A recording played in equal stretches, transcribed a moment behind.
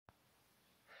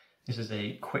This is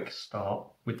a quick start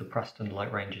with the Preston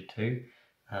Lightranger 2,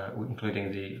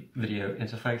 including the video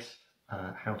interface,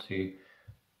 how to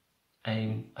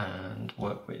aim and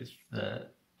work with the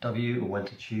W, or when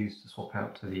to choose to swap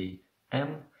out to the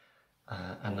M,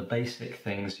 and the basic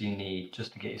things you need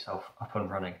just to get yourself up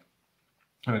and running.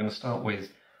 And we're going to start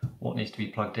with what needs to be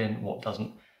plugged in, what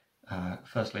doesn't.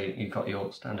 Firstly, you've got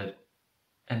your standard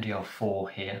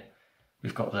MDR4 here.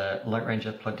 We've got the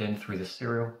Lightranger plugged in through the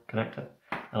serial connector,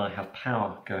 and I have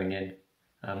power going in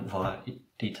via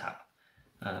DTAP.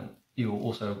 You will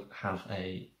also have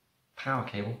a power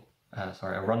cable,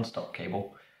 a run stop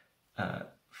cable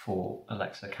for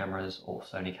Alexa cameras or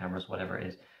Sony cameras, whatever it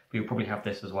is. But you'll probably have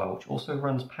this as well, which also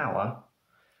runs power,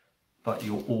 but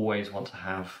you'll always want to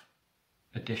have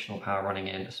additional power running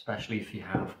in, especially if you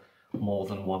have more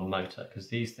than one motor, because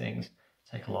these things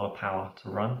take a lot of power to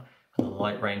run, and the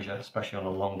Lightranger, especially on a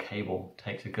long cable,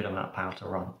 takes a good amount of power to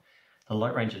run. The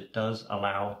Lightranger does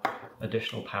allow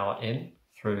additional power in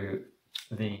through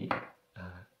the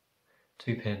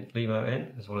 2-pin LEMO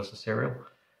in, as well as the serial.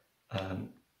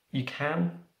 You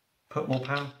can put more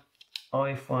power.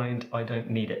 I find I don't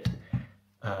need it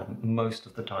most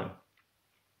of the time.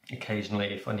 Occasionally,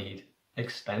 if I need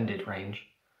extended range,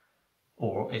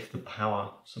 or if the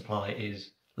power supply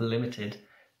is limited,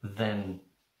 then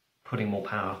putting more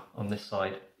power on this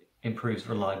side improves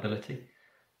reliability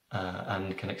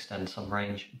and can extend some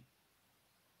range.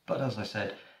 But as I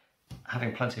said,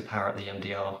 having plenty of power at the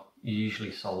MDR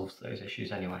usually solves those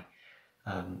issues anyway.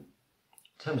 In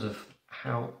terms of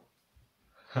how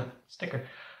in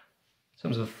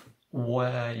terms of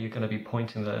where you're going to be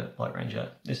pointing the Lightranger,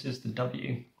 this is the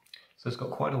W, so it's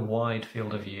got quite a wide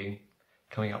field of view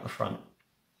coming out the front.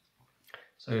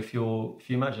 So if you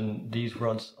imagine these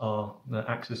rods are the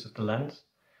axis of the lens,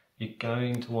 you're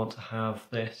going to want to have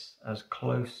this as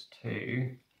close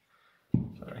to,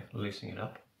 loosening it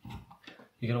up.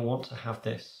 You're going to want to have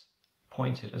this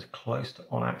pointed as close to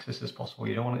on axis as possible.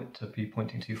 You don't want it to be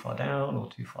pointing too far down or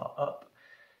too far up.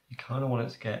 You kind of want it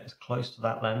to get as close to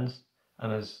that lens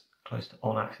and as close to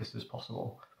on axis as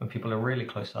possible. When people are really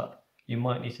close up, you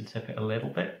might need to tip it a little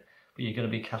bit, but you're going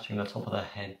to be catching the top of their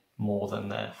head more than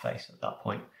their face at that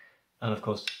point. And of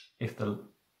course, if the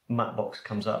matte box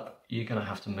comes up, you're going to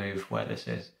have to move where this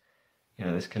is. You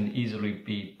know, this can easily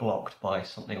be blocked by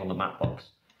something on the matte box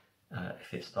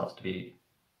if it starts to be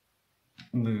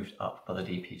moved up by the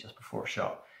DP just before a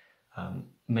shot.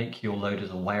 Make your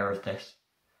loaders aware of this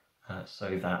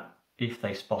so that if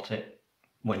they spot it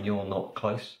when you're not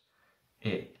close,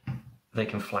 they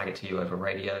can flag it to you over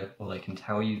radio, or they can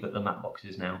tell you that the matte box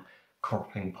is now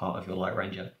cropping part of your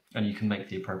Lightranger, and you can make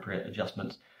the appropriate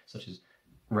adjustments, such as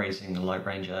raising the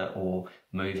Lightranger or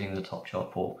moving the top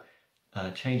chop, or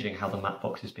changing how the matte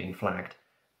box is being flagged.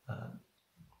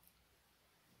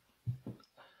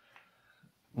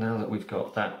 Now that we've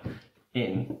got that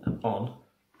in and on,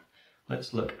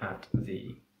 let's look at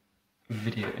the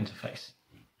video interface.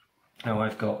 Now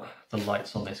I've got the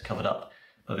lights on this covered up,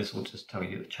 but this will just tell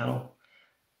you the channel.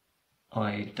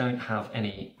 I don't have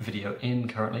any video in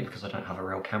currently because I don't have a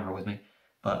real camera with me,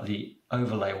 but the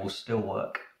overlay will still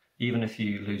work. Even if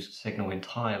you lose signal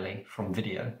entirely from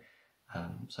video,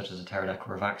 such as a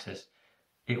pterodactyl or a Vaxis,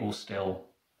 it will still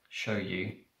show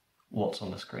you what's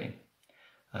on the screen.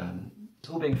 It's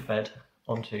all being fed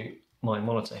onto my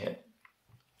monitor here.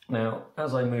 Now,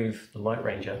 as I move the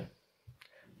Lightranger,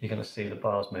 you're going to see the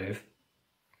bars move.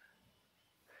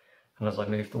 And as I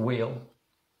move the wheel,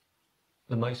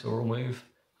 the motor will move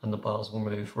and the bars will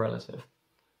move relative.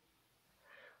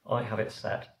 I have it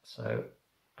set so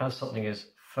as something is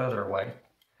further away,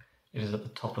 it is at the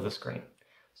top of the screen.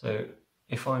 So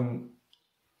if I'm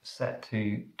set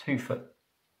to 2 foot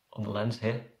on the lens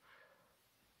here,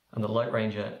 and the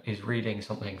Lightranger is reading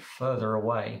something further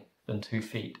away than 2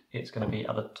 feet, it's going to be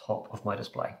at the top of my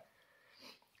display.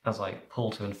 As I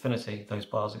pull to infinity, those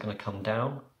bars are going to come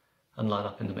down and line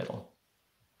up in the middle,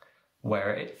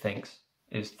 where it thinks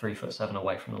is 3'7"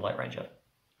 away from the Lightranger.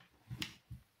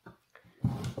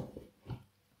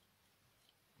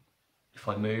 If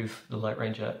I move the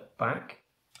Lightranger back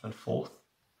and forth,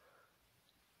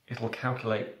 it'll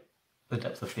calculate the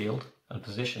depth of field and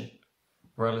position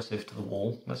relative to the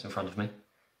wall that's in front of me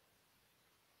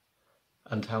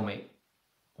and tell me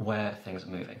where things are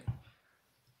moving.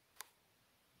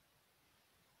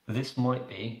 This might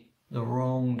be the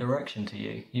wrong direction to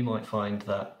you. You might find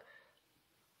that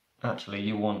actually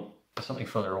you want something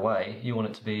further away, you want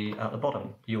it to be at the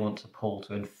bottom. You want to pull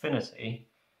to infinity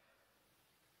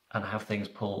and have things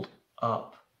pulled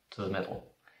up to the middle.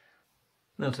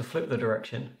 Now to flip the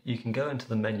direction, you can go into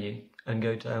the menu and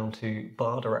go down to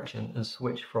bar direction and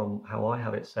switch from how I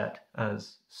have it set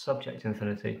as subject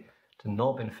infinity to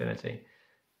knob infinity.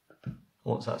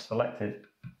 Once that's selected,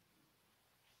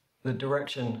 the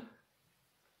direction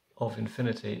of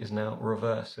infinity is now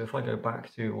reversed. So if I go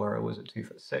back to where I was at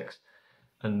 2/6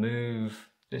 and move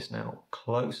this now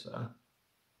closer,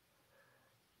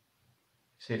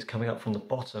 see it's coming up from the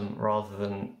bottom rather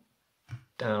than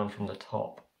down from the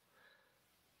top.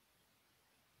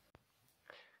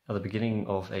 At the beginning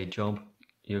of a job,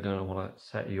 you're going to want to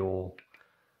set your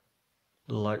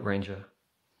Lightranger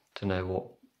to know what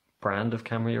brand of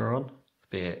camera you're on,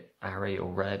 be it Arri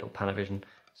or Red or Panavision,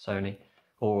 Sony,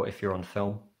 or if you're on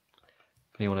film,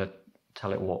 you want to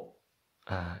tell it what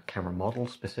camera model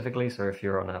specifically. So if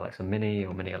you're on Alexa Mini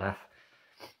or Mini LF,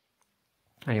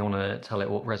 and you want to tell it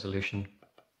what resolution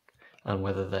and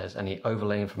whether there's any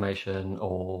overlay information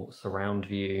or surround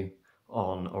view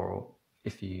on, or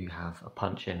if you have a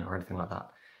punch in or anything like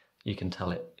that, you can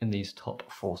tell it in these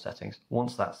top 4 settings.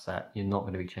 Once that's set, you're not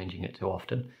going to be changing it too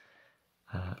often.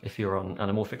 If you're on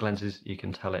anamorphic lenses, you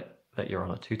can tell it that you're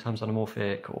on a 2x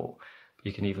anamorphic, or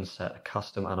you can even set a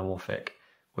custom anamorphic,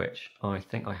 which I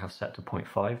think I have set to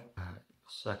 0.5.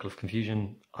 Circle of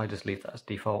confusion, I just leave that as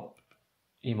default.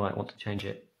 You might want to change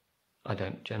it. I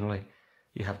don't generally.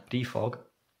 You have defog.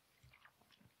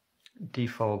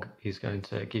 Defog is going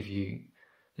to give you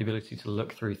the ability to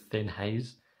look through thin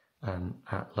haze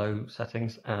at low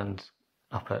settings, and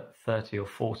up at 30 or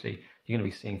 40 you're going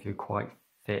to be seeing through quite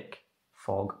thick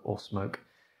fog or smoke.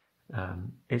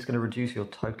 It's going to reduce your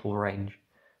total range,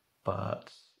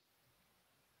 but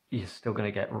you're still going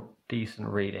to get decent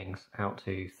readings out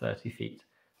to 30 feet.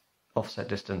 Offset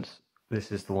distance,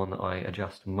 this is the one that I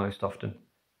adjust most often.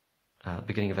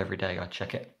 Beginning of every day I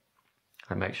check it.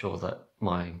 I make sure that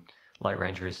my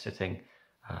Lightranger is sitting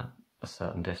a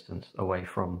certain distance away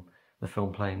from the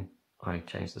film plane. I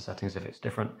change the settings if it's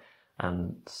different,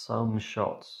 and some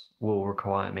shots will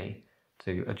require me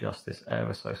to adjust this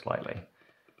ever so slightly,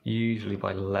 usually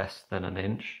by less than an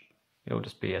inch. It'll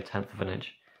just be 1/10 of an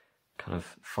inch, kind of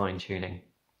fine tuning.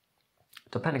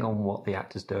 Depending on what the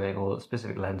actor's doing or the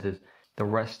specific lenses, the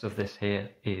rest of this here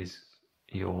is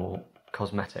your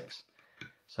cosmetics.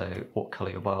 So what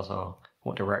colour your bars are,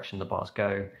 what direction the bars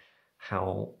go,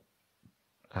 how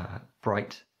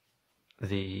bright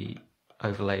the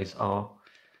overlays are.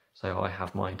 So I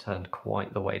have mine turned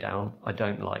quite the way down. I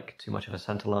don't like too much of a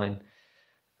centre line,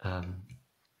 and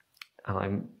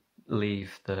I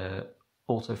leave the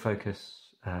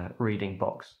autofocus reading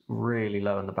box really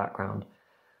low in the background.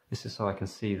 This is so I can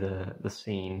see the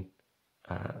scene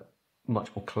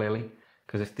much more clearly,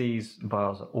 because if these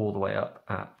bars are all the way up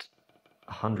at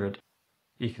 100,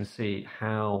 you can see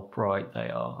how bright they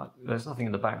are. There's nothing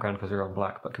in the background because they're on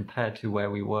black, but compared to where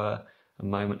we were a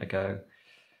moment ago,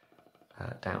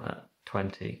 down at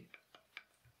 20,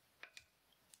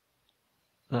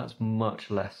 that's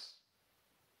much less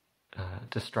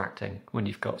distracting when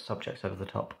you've got subjects over the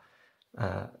top.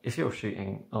 If you're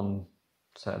shooting on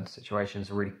certain situations,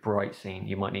 a really bright scene,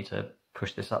 you might need to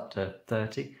push this up to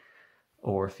 30,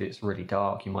 or if it's really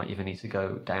dark, you might even need to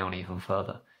go down even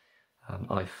further.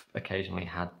 I've occasionally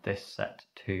had this set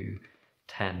to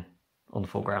 10 on the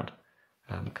foreground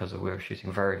because we were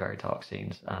shooting very, very dark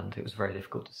scenes, and it was very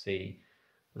difficult to see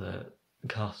the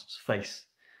cast's face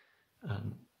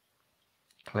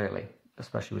clearly,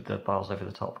 especially with the bars over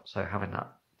the top. So having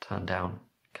that turned down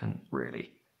can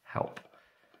really help.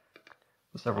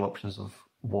 There's several options of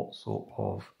what sort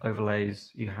of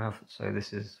overlays you have. So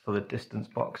this is for the distance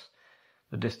box.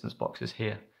 The distance box is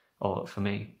here, or for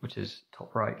me, which is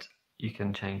top right. You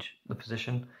can change the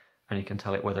position, and you can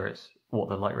tell it whether it's what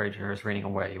the Lightranger is reading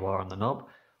on where you are on the knob,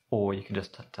 or you can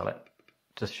just tell it,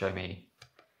 just show me,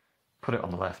 put it on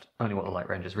the left, only what the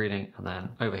Lightranger is reading, and then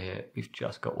over here we've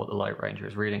just got what the Lightranger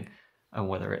is reading and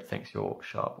whether it thinks you're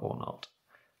sharp or not.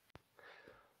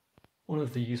 One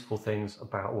of the useful things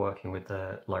about working with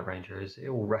the Lightranger is it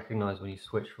will recognise when you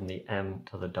switch from the M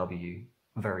to the W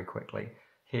very quickly.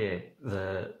 Here,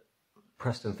 the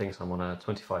Preston thinks I'm on a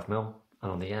 25mm,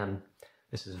 and on the M,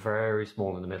 this is very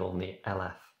small in the middle on the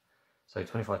LF. So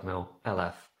 25mm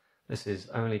LF, this is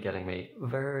only getting me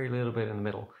very little bit in the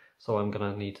middle, so I'm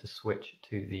going to need to switch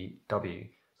to the W.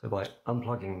 So by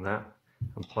unplugging that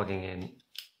and plugging in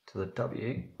to the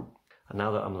W, and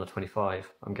now that I'm on the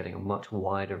 25, I'm getting a much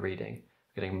wider reading,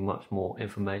 getting much more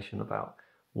information about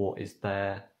what is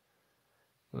there,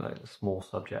 like the small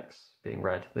subjects being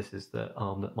read. This is the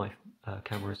arm that my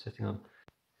camera is sitting on.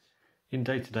 In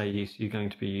day-to-day use, you're going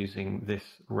to be using this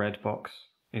red box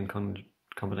in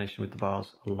combination with the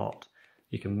bars a lot.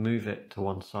 You can move it to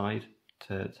one side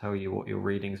to tell you what your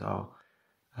readings are,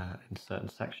 in certain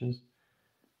sections,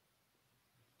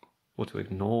 or to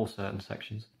ignore certain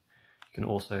sections. You can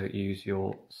also use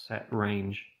your set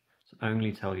range to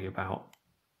only tell you about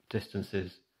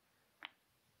distances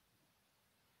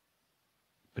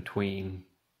between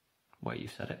where you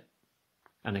set it,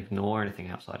 and ignore anything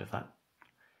outside of that.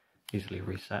 Easily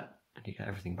reset and you get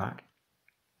everything back.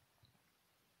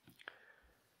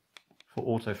 For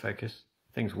autofocus,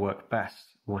 things work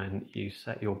best when you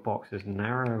set your box as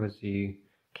narrow as you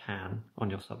can on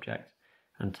your subject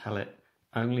and tell it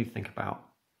only think about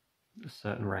a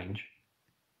certain range,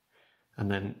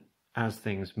 and then as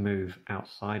things move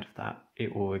outside of that,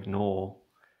 it will ignore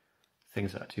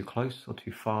things that are too close or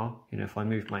too far. You know, if I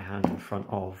move my hand in front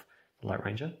of the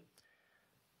Lightranger,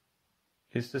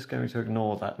 it's just going to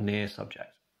ignore that near subject.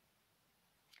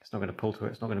 It's not going to pull to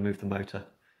it, it's not going to move the motor.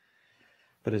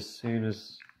 But as soon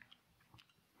as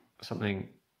something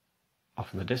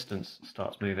off in the distance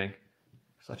starts moving,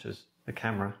 such as the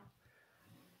camera,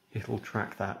 it'll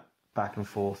track that back and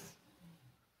forth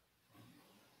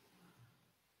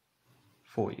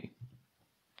for you.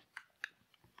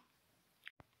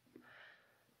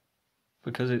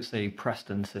 Because it's a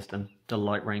Preston system, the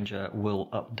Lightranger will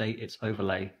update its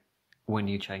overlay when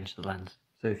you change the lens.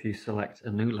 So if you select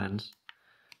a new lens,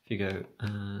 if you go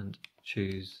and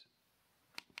choose,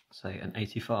 say, an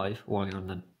 85 while you're on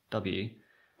the W,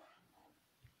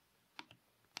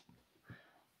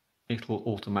 it'll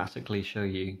automatically show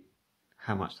you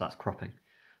how much that's cropping.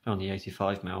 On the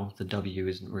 85mm, the W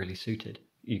isn't really suited.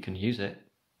 You can use it.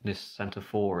 This center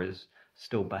 4 is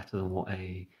still better than what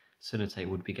a Cinete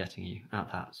would be getting you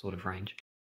at that sort of range.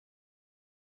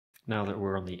 Now that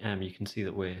we're on the M, you can see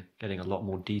that we're getting a lot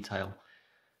more detail.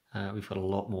 We've got a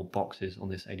lot more boxes on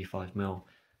this 85mm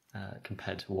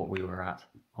compared to what we were at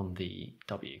on the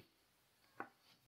W.